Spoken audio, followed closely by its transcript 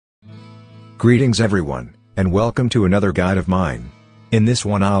Greetings everyone, and welcome to another guide of mine. In this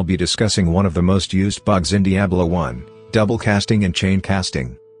one I'll be discussing one of the most used bugs in Diablo 1, double casting and chain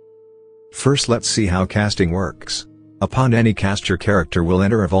casting. First let's see how casting works. Upon any cast your character will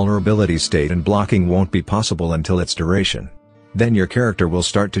enter a vulnerability state and blocking won't be possible until its duration. Then your character will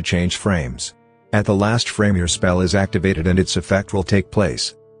start to change frames. At the last frame your spell is activated and its effect will take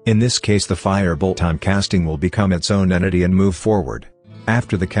place. In this case the firebolt on casting will become its own entity and move forward.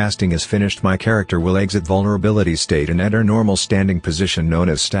 After the casting is finished my character will exit vulnerability state and enter normal standing position known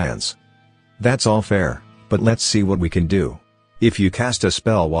as stance. That's all fair, but let's see what we can do. If you cast a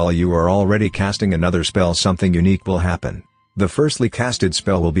spell while you are already casting another spell, something unique will happen. The firstly casted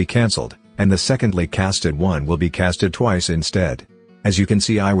spell will be cancelled, and the secondly casted one will be casted twice instead. As you can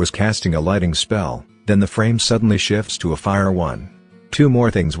see I was casting a lighting spell, then the frame suddenly shifts to a fire one. Two more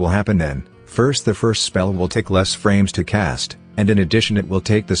things will happen then. First, the first spell will take less frames to cast, and in addition it will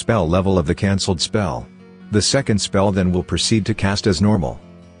take the spell level of the cancelled spell. The second spell then will proceed to cast as normal.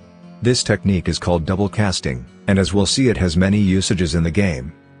 This technique is called double casting, and as we'll see it has many usages in the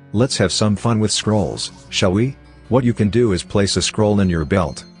game. Let's have some fun with scrolls, shall we? What you can do is place a scroll in your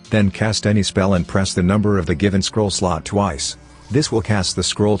belt, then cast any spell and press the number of the given scroll slot twice. This will cast the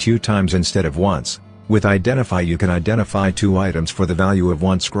scroll 2 times instead of once. With Identify you can identify 2 items for the value of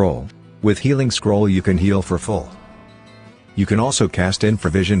 1 scroll. With Healing Scroll you can heal for full. You can also cast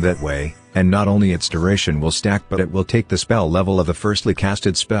Infravision that way, and not only its duration will stack but it will take the spell level of the firstly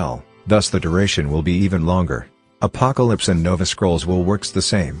casted spell, thus the duration will be even longer. Apocalypse and Nova Scrolls will works the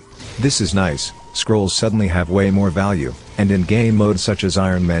same. This is nice, scrolls suddenly have way more value, and in game mode such as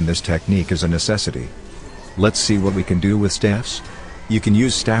Iron Man this technique is a necessity. Let's see what we can do with staffs. You can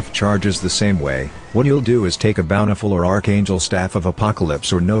use staff charges the same way. What you'll do is take a Bountiful or Archangel Staff of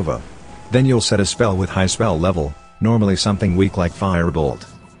Apocalypse or Nova. Then you'll set a spell with high spell level, normally something weak like Firebolt.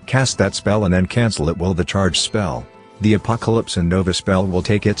 Cast that spell and then cancel it while the charged spell. The Apocalypse and Nova spell will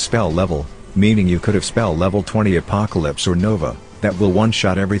take its spell level, meaning you could have spell level 20 Apocalypse or Nova, that will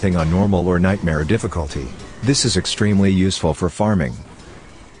one-shot everything on normal or nightmare difficulty. This is extremely useful for farming.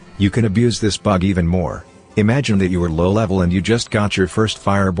 You can abuse this bug even more. Imagine that you are low level and you just got your first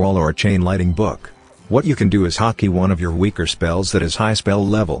fireball or a chain lighting book. What you can do is hotkey one of your weaker spells that is high spell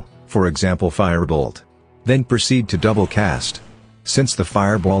level, for example Firebolt. Then proceed to double cast. Since the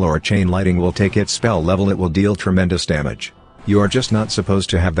fireball or chain lighting will take its spell level it will deal tremendous damage. You are just not supposed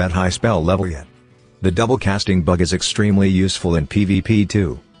to have that high spell level yet. The double casting bug is extremely useful in PvP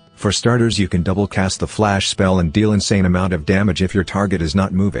too. For starters you can double cast the flash spell and deal insane amount of damage if your target is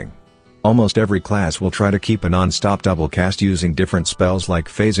not moving. Almost every class will try to keep a non-stop double cast using different spells like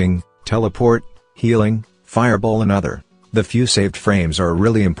phasing, teleport, healing, fireball and other. The few saved frames are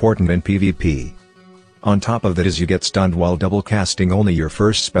really important in PvP. On top of that as you get stunned while double casting only your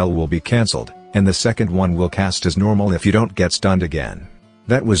first spell will be cancelled, and the second one will cast as normal if you don't get stunned again.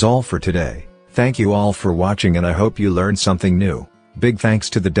 That was all for today. Thank you all for watching and I hope you learned something new. Big thanks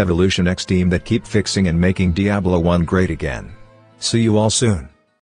to the DevilutionX team that keep fixing and making Diablo 1 great again. See you all soon.